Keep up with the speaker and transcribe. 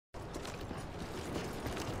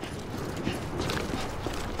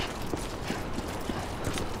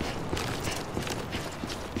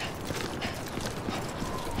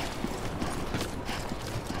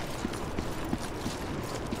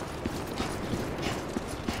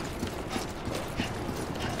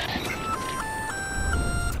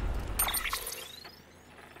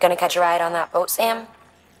Gonna catch a ride on that boat, Sam?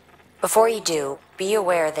 Before you do, be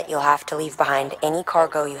aware that you'll have to leave behind any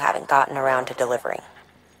cargo you haven't gotten around to delivering.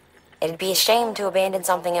 It'd be a shame to abandon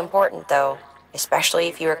something important, though, especially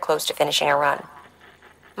if you are close to finishing a run.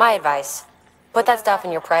 My advice, put that stuff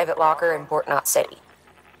in your private locker in Port Knot City.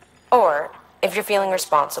 Or, if you're feeling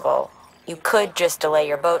responsible, you could just delay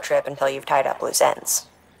your boat trip until you've tied up loose ends.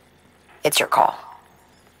 It's your call.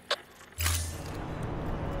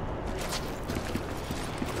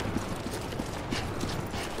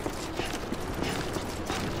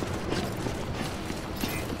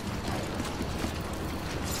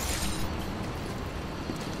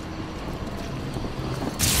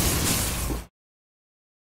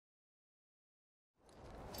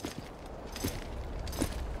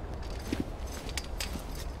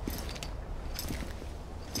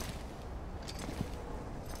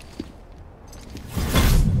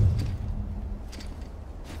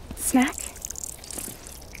 Snack?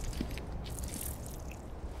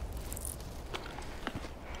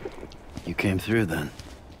 You came through then.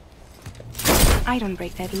 I don't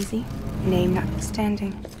break that easy. Name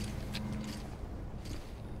notwithstanding.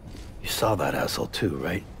 You saw that asshole too,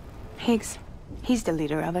 right? Higgs. He's the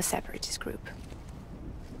leader of a separatist group.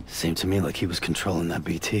 Seemed to me like he was controlling that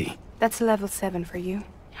BT. That's level 7 for you.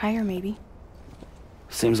 Higher, maybe.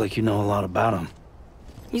 Seems like you know a lot about him.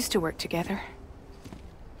 Used to work together.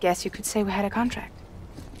 Guess you could say we had a contract.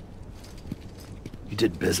 You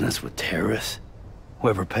did business with terrorists?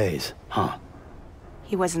 Whoever pays, huh?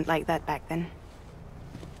 He wasn't like that back then.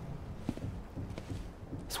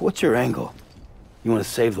 So what's your angle? You want to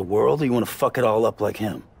save the world, or you want to fuck it all up like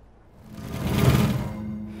him?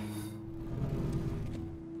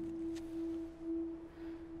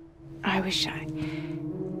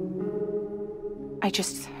 I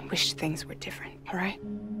just wish things were different, all right?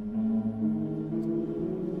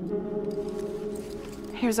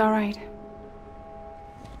 Here's all right.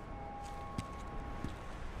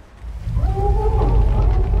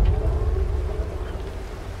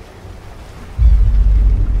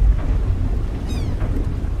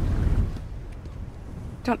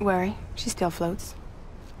 Don't worry, she still floats.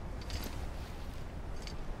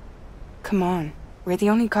 Come on, we're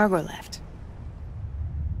the only cargo left.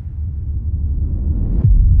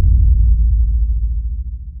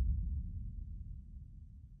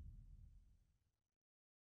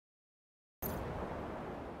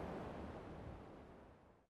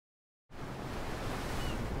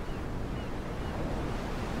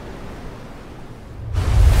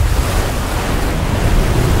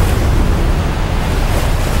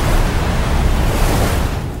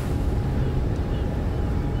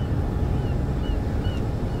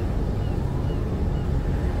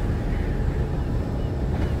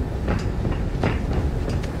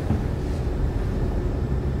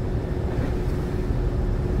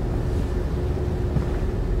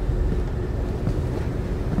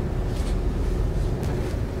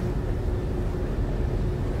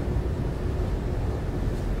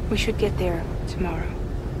 We should get there tomorrow.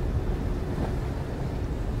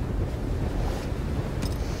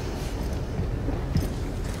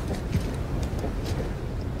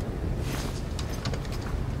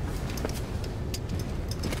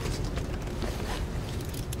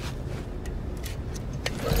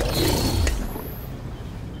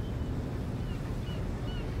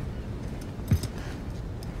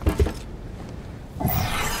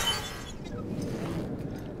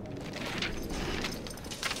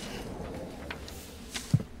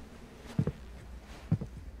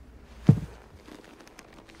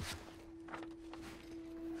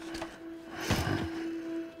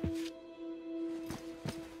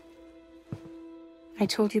 I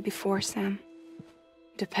told you before, Sam.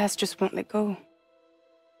 The past just won't let go.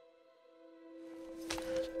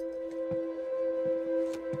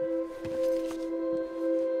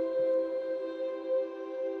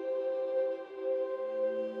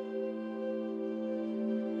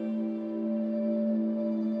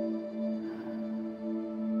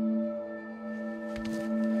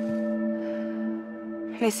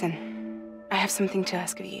 Listen, I have something to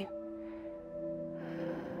ask of you.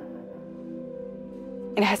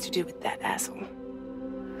 It has to do with that asshole,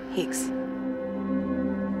 Higgs.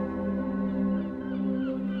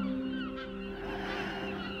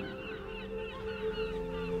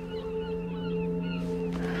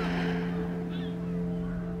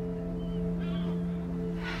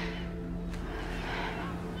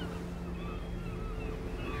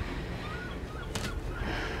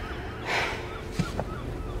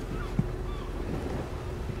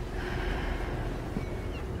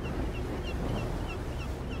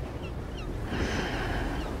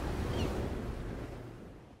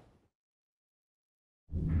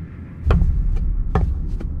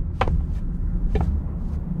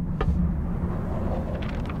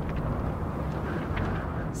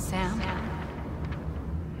 Sam?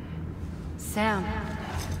 Sam?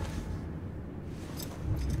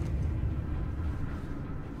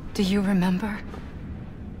 Do you remember?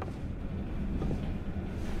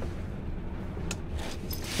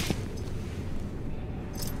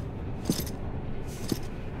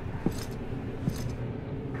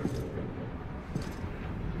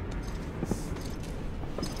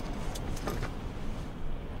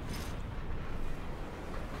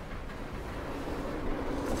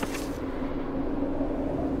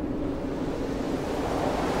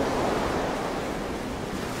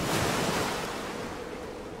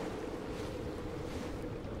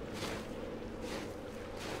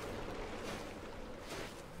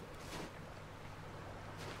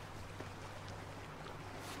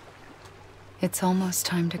 It's almost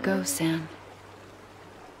time to go, Sam.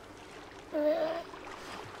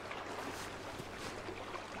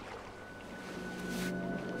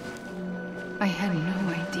 I had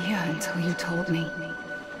no idea until you told me.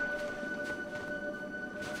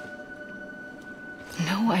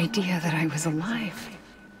 No idea that I was alive.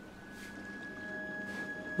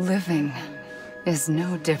 Living is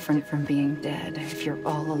no different from being dead if you're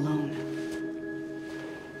all alone.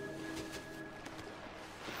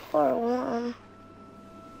 Poor Mom.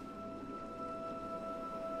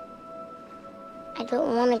 I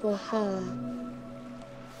don't want to go home.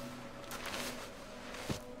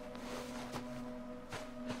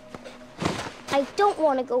 I don't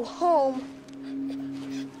want to go home.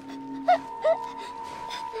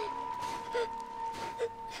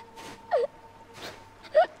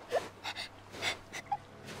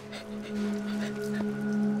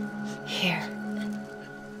 Here.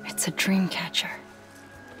 It's a dream catcher.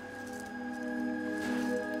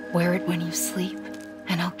 Wear it when you sleep,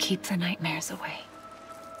 and I'll keep the nightmares away.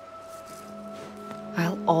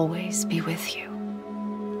 I'll always be with you.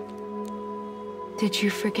 Did you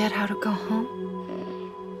forget how to go home?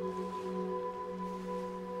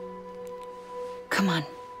 Come on.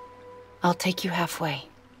 I'll take you halfway.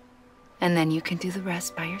 And then you can do the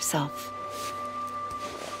rest by yourself.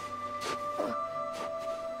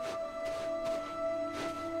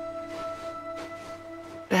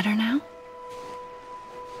 Better now?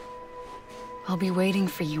 I'll be waiting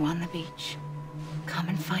for you on the beach. Come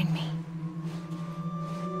and find me.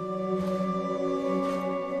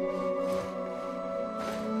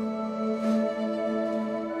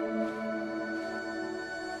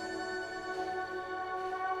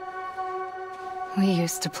 We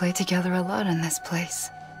used to play together a lot in this place.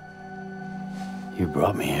 You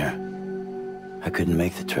brought me here. I couldn't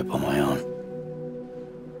make the trip on my own.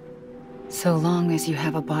 So long as you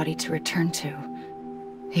have a body to return to,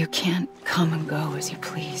 you can't come and go as you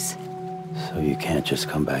please. So you can't just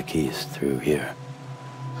come back east through here?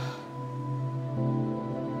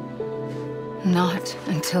 Not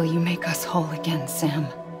until you make us whole again, Sam.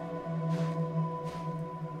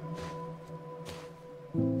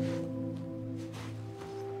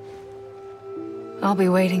 I'll be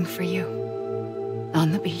waiting for you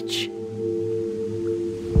on the beach.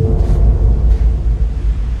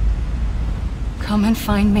 Come and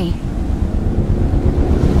find me.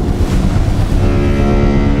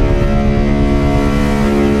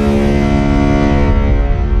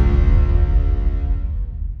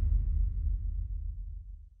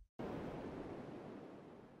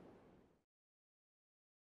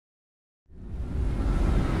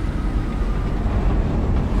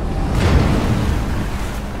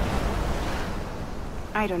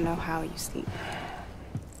 I don't know how you sleep.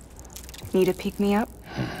 Need to pick me up?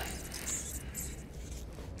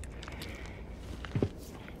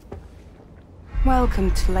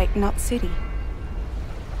 Welcome to Lake Knot City.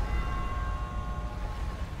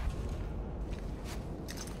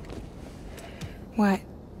 What?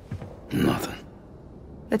 Nothing.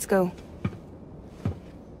 Let's go.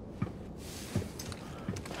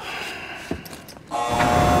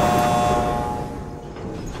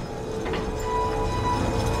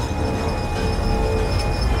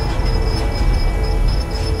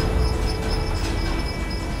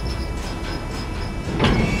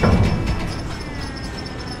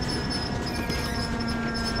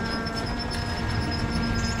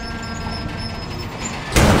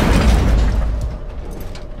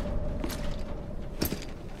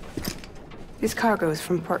 This cargo is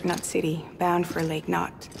from Port Knot City, bound for Lake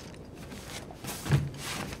Knot.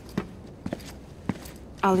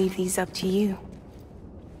 I'll leave these up to you.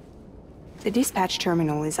 The dispatch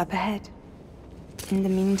terminal is up ahead. In the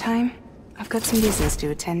meantime, I've got some business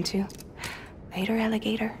to attend to. Later,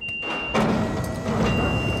 alligator.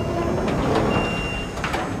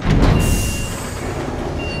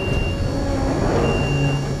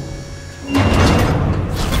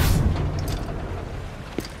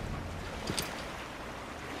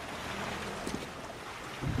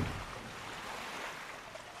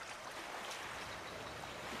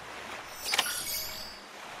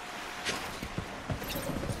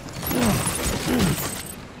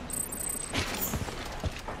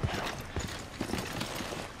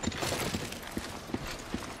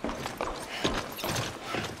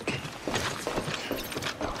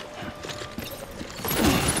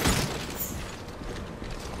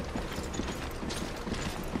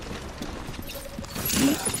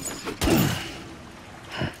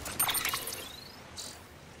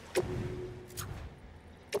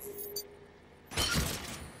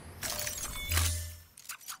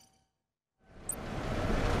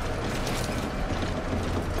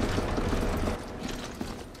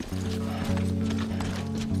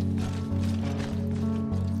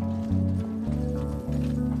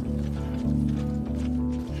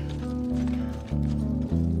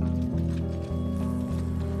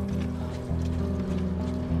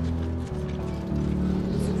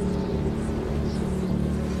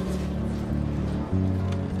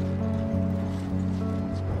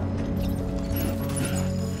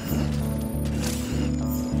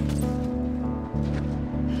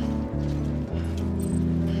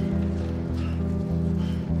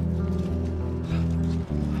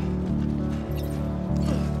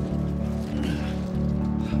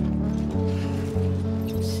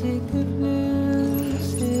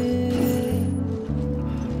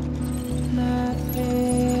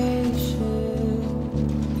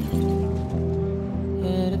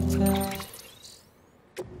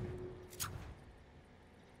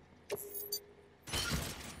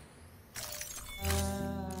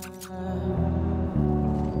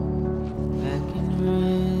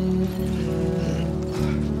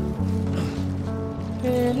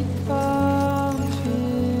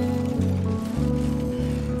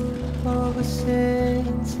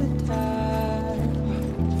 opposites attract,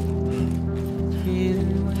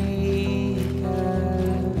 feeling weaker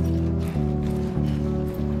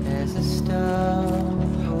as a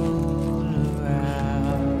stumble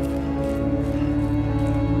around.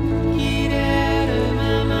 Get out of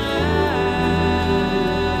my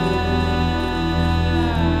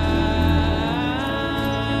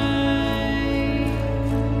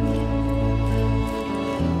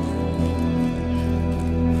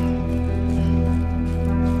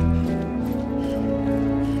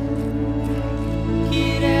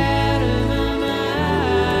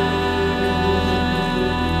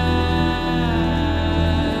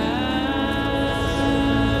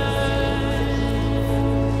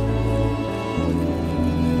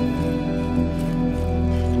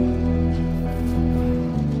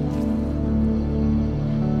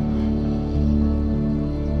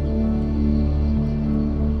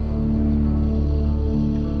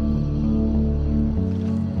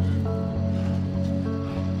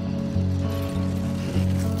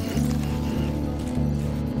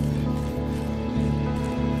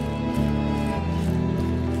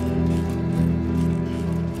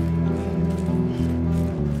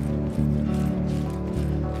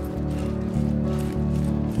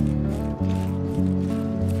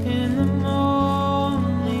in the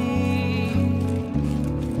morning,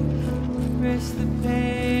 rest the paper.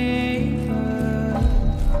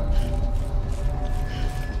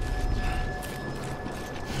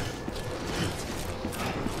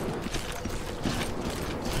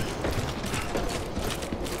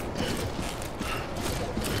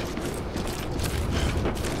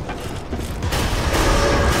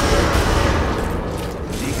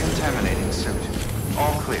 Decontaminating suit.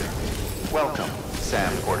 All clear. Welcome,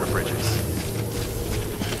 Sam Porter Bridges.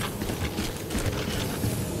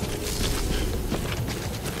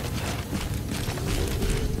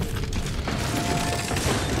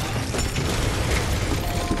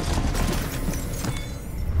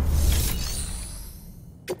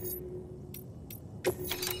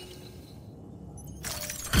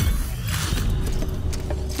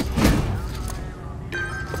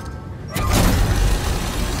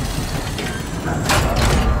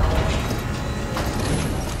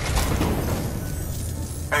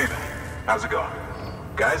 Hey there, how's it going?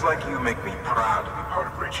 Guys like you make me proud to be part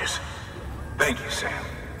of Bridges. Thank you, Sam.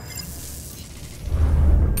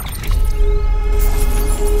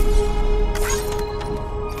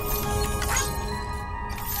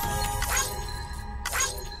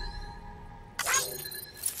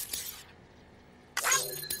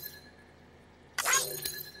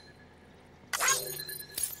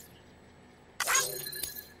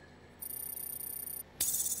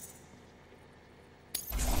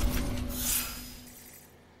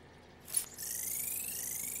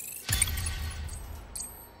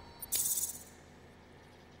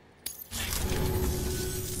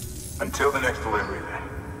 Until the next delivery, then.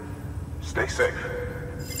 Stay safe.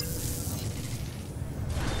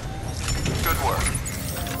 Good work.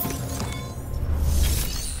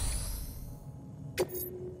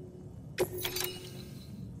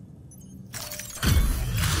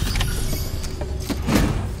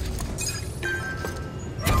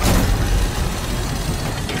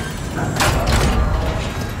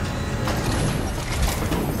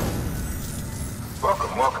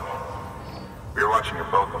 Welcome, welcome. We were watching your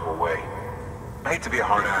boat the whole way. I hate to be a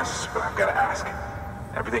hard ass, but I've got to ask.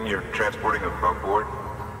 Everything you're transporting above board?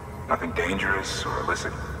 Nothing dangerous or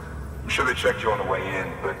illicit? I'm sure they checked you on the way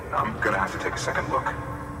in, but I'm gonna have to take a second look.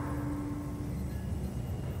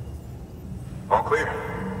 All clear.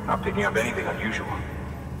 Not picking up anything unusual.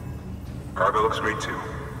 Cargo looks great too.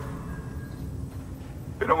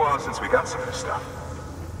 Been a while since we got some of this stuff.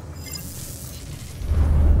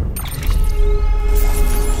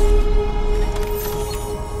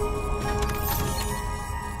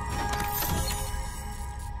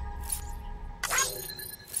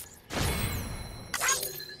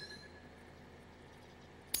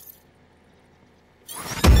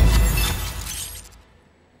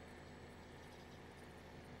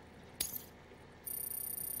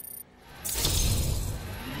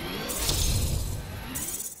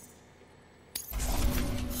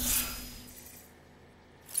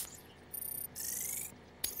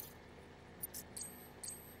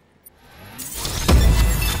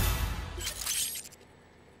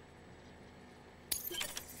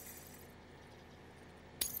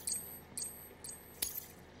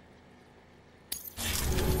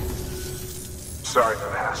 Sorry for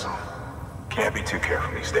the hassle. Can't be too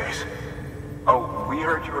careful these days. Oh, we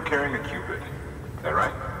heard you were carrying a Cupid. Is that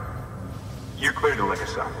right? You're clear to lick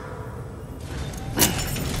us up.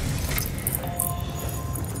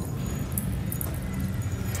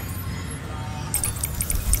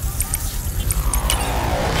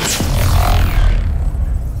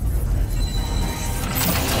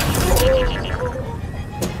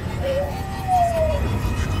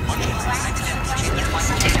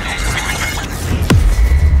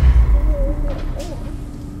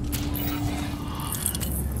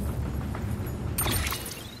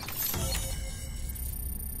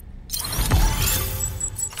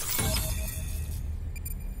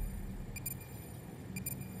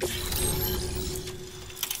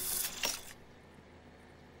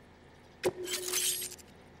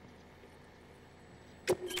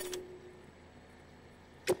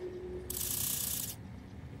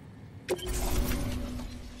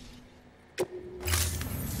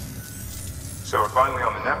 So we're finally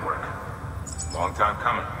on the network. Long time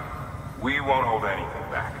coming. We won't hold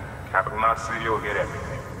anything back. Capital Knot City will get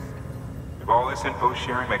everything. If all this info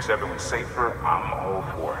sharing makes everyone safer, I'm all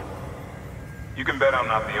for it. You can bet I'm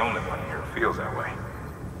not the only one here who feels that way.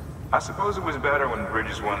 I suppose it was better when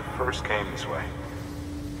Bridges 1 first came this way.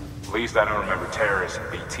 At least I don't remember terrorists and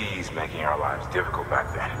BTs making our lives difficult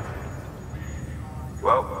back then.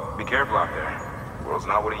 Well, be careful out there. The world's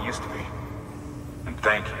not what it used to be. And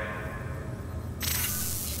thank you.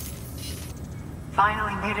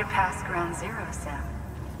 Finally made it past Ground Zero, Sam.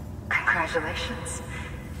 Congratulations.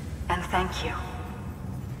 And thank you.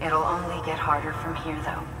 It'll only get harder from here,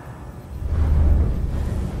 though.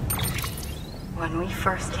 When we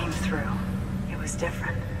first came through, it was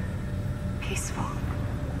different. Peaceful.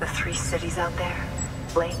 The 3 cities out there,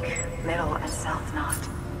 Blake, Middle, and South Knot,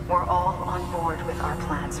 were all on board with our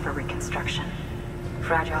plans for reconstruction.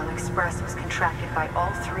 Fragile Express was contracted by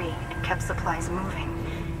all 3 and kept supplies moving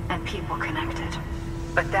and people connected.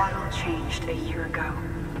 But that all changed a year ago,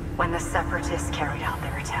 when the Separatists carried out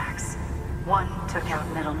their attacks. One took out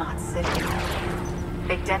Middle Knot City.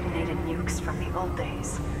 They detonated nukes from the old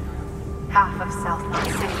days. Half of South Knot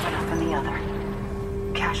City went up in the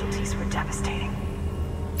other. Casualties were devastating.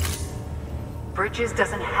 Bridges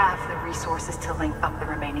doesn't have the resources to link up the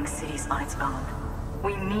remaining cities on its own.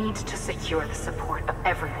 We need to secure the support of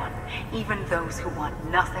everyone, even those who want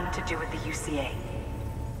nothing to do with the UCA.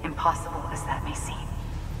 Impossible as that may seem.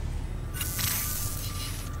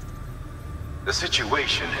 The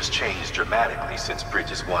situation has changed dramatically since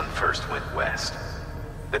Bridges 1 first went west.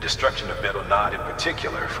 The destruction of Middle Knot in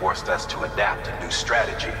particular forced us to adapt a new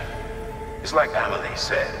strategy. It's like Amelie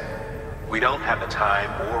said, we don't have the time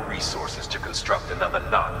or resources to construct another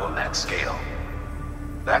knot on that scale.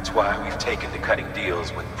 That's why we've taken to cutting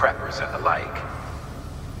deals with preppers and the like.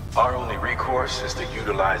 Our only recourse is to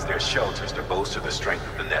utilize their shelters to bolster the strength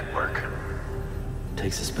of the network.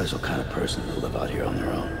 Takes a special kind of person to live out here on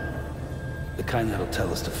their own. The kind that'll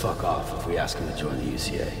tell us to fuck off if we ask them to join the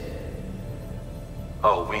UCA.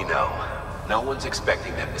 Oh, we know. No one's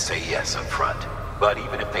expecting them to say yes up front. But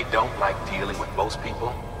even if they don't like dealing with most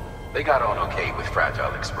people, they got on okay with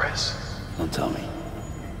Fragile Express. Don't tell me.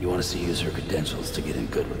 You want us to use her credentials to get in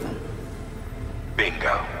good with them?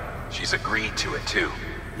 Bingo. She's agreed to it too.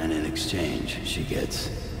 And in exchange, she gets...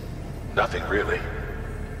 Nothing really.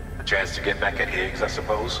 A chance to get back at Higgs, I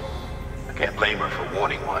suppose. I can't blame her for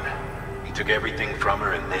wanting one. He took everything from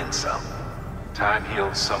her and then some. Time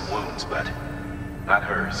heals some wounds, but not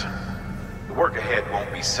hers. The work ahead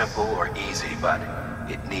won't be simple or easy, but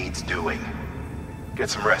it needs doing. Get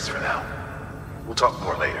some rest for now. We'll talk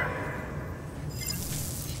more later.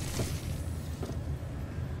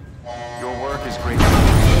 Your work is great.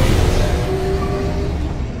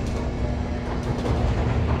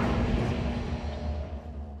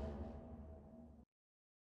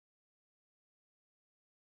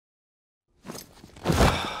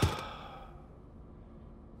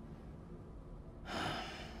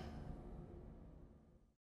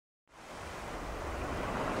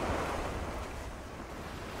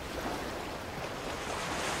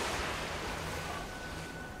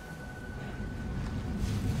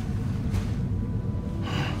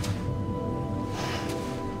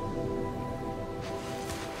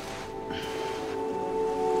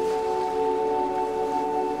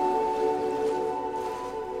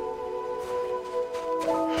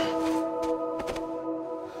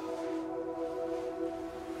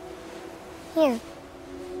 Here.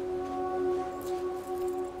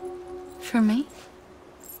 For me?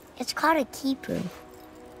 It's called a keeper.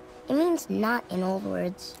 It means knot in old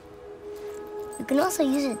words. You can also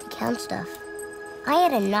use it to count stuff. I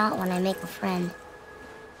add a knot when I make a friend.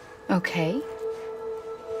 Okay.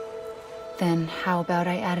 Then how about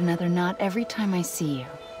I add another knot every time I see you?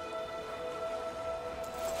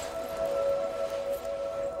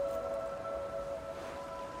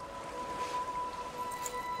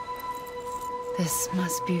 This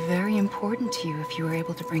must be very important to you if you were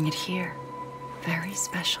able to bring it here. Very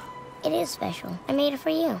special. It is special. I made it for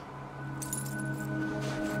you.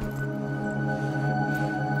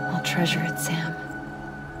 I'll treasure it, Sam.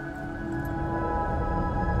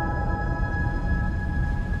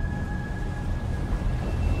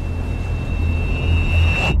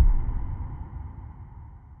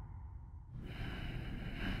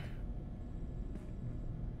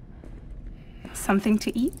 Something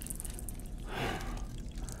to eat?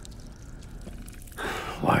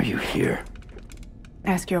 Why are you here?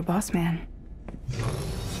 Ask your boss man.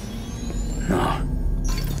 No.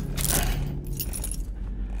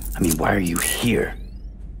 I mean, why are you here?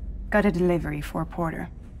 Got a delivery for a porter.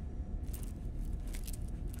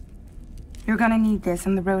 You're gonna need this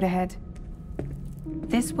on the road ahead.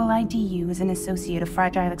 This will ID you as an associate of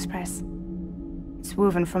Fragile Express. It's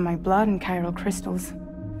woven from my blood and chiral crystals.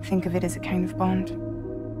 Think of it as a kind of bond.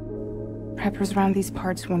 Preppers around these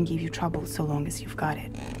parts won't give you trouble so long as you've got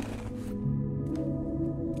it.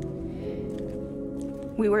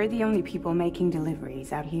 We were the only people making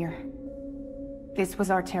deliveries out here. This was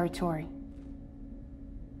our territory.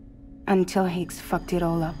 Until Higgs fucked it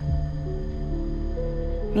all up.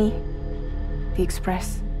 Me, the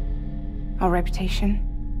Express, our reputation,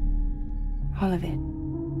 all of it.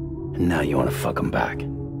 And now you want to fuck them back.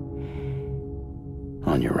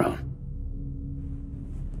 On your own.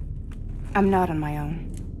 I'm not on my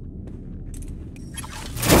own.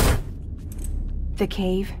 The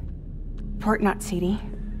cave, Port Knot City,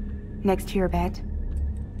 next to your bed.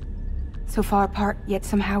 So far apart, yet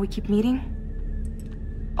somehow we keep meeting.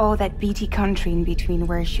 All that BT country in between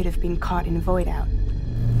where I should have been caught in a void out.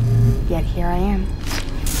 Yet here I am.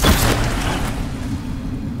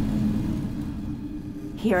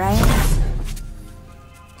 Here I am.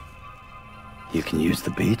 You can use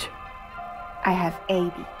the beach? I have a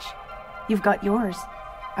beach. You've got yours.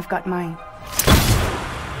 I've got mine.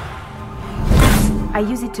 I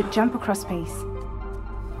use it to jump across space.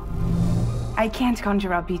 I can't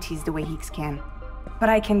conjure out BTs the way Higgs can, but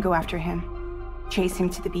I can go after him. Chase him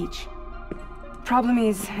to the beach. Problem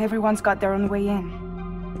is, everyone's got their own way in.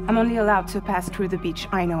 I'm only allowed to pass through the beach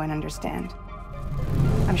I know and understand.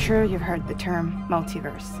 I'm sure you've heard the term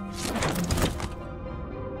multiverse.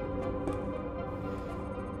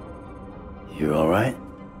 You all right?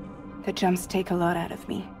 The jumps take a lot out of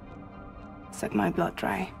me. Suck my blood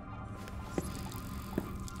dry.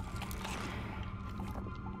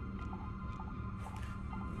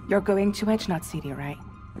 You're going to Edge Knot City, right?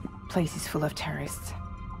 Place is full of terrorists.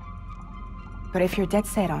 But if you're dead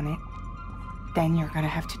set on it, then you're gonna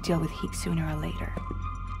have to deal with Higgs sooner or later.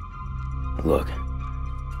 Look,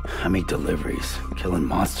 I make deliveries, killing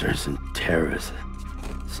monsters and terrorists.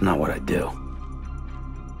 It's not what I do.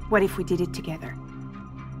 What if we did it together?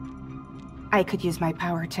 I could use my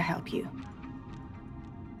power to help you.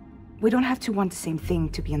 We don't have to want the same thing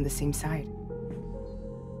to be on the same side.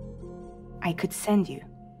 I could send you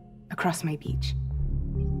across my beach.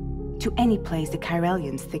 To any place the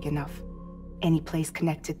Chiralian's thick enough. Any place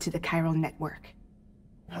connected to the chiral network.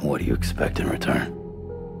 What do you expect in return?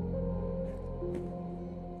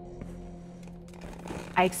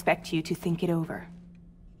 I expect you to think it over.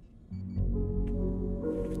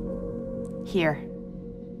 Here.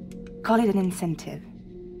 Call it an incentive.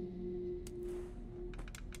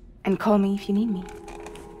 And call me if you need me.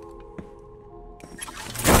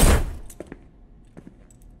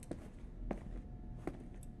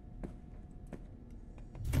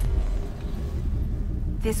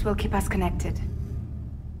 This will keep us connected.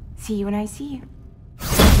 See you when I see you.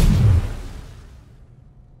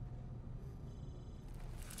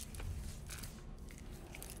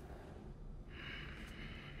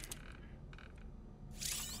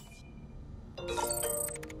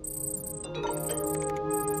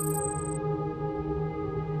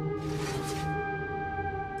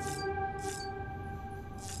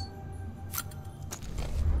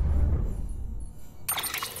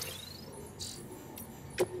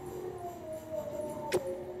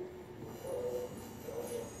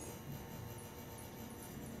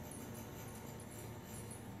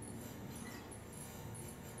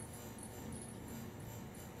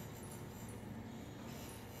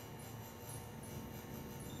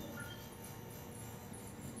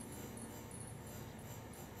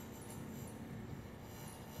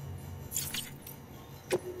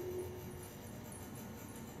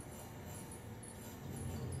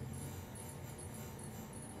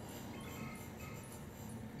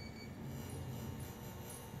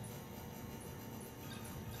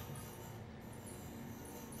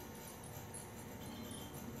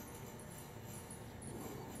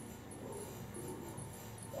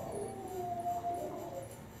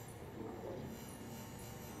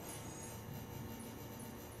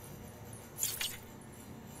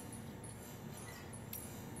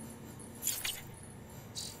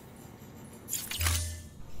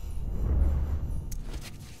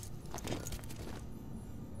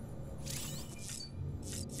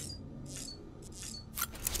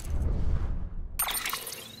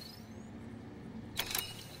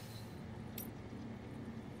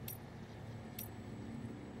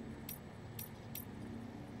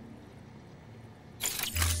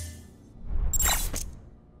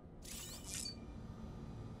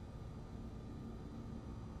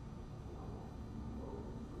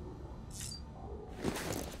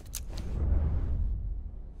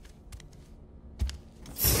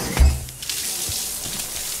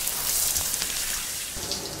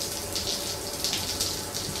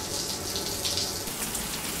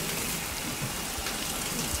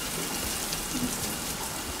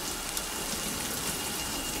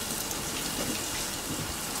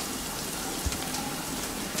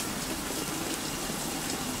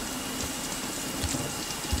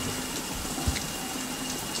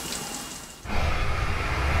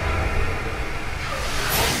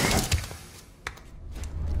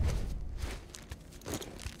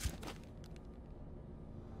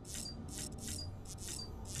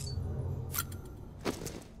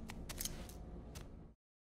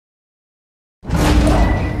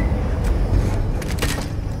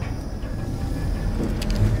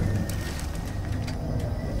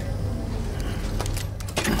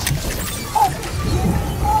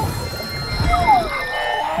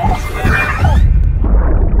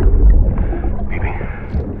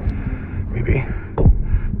 Maybe.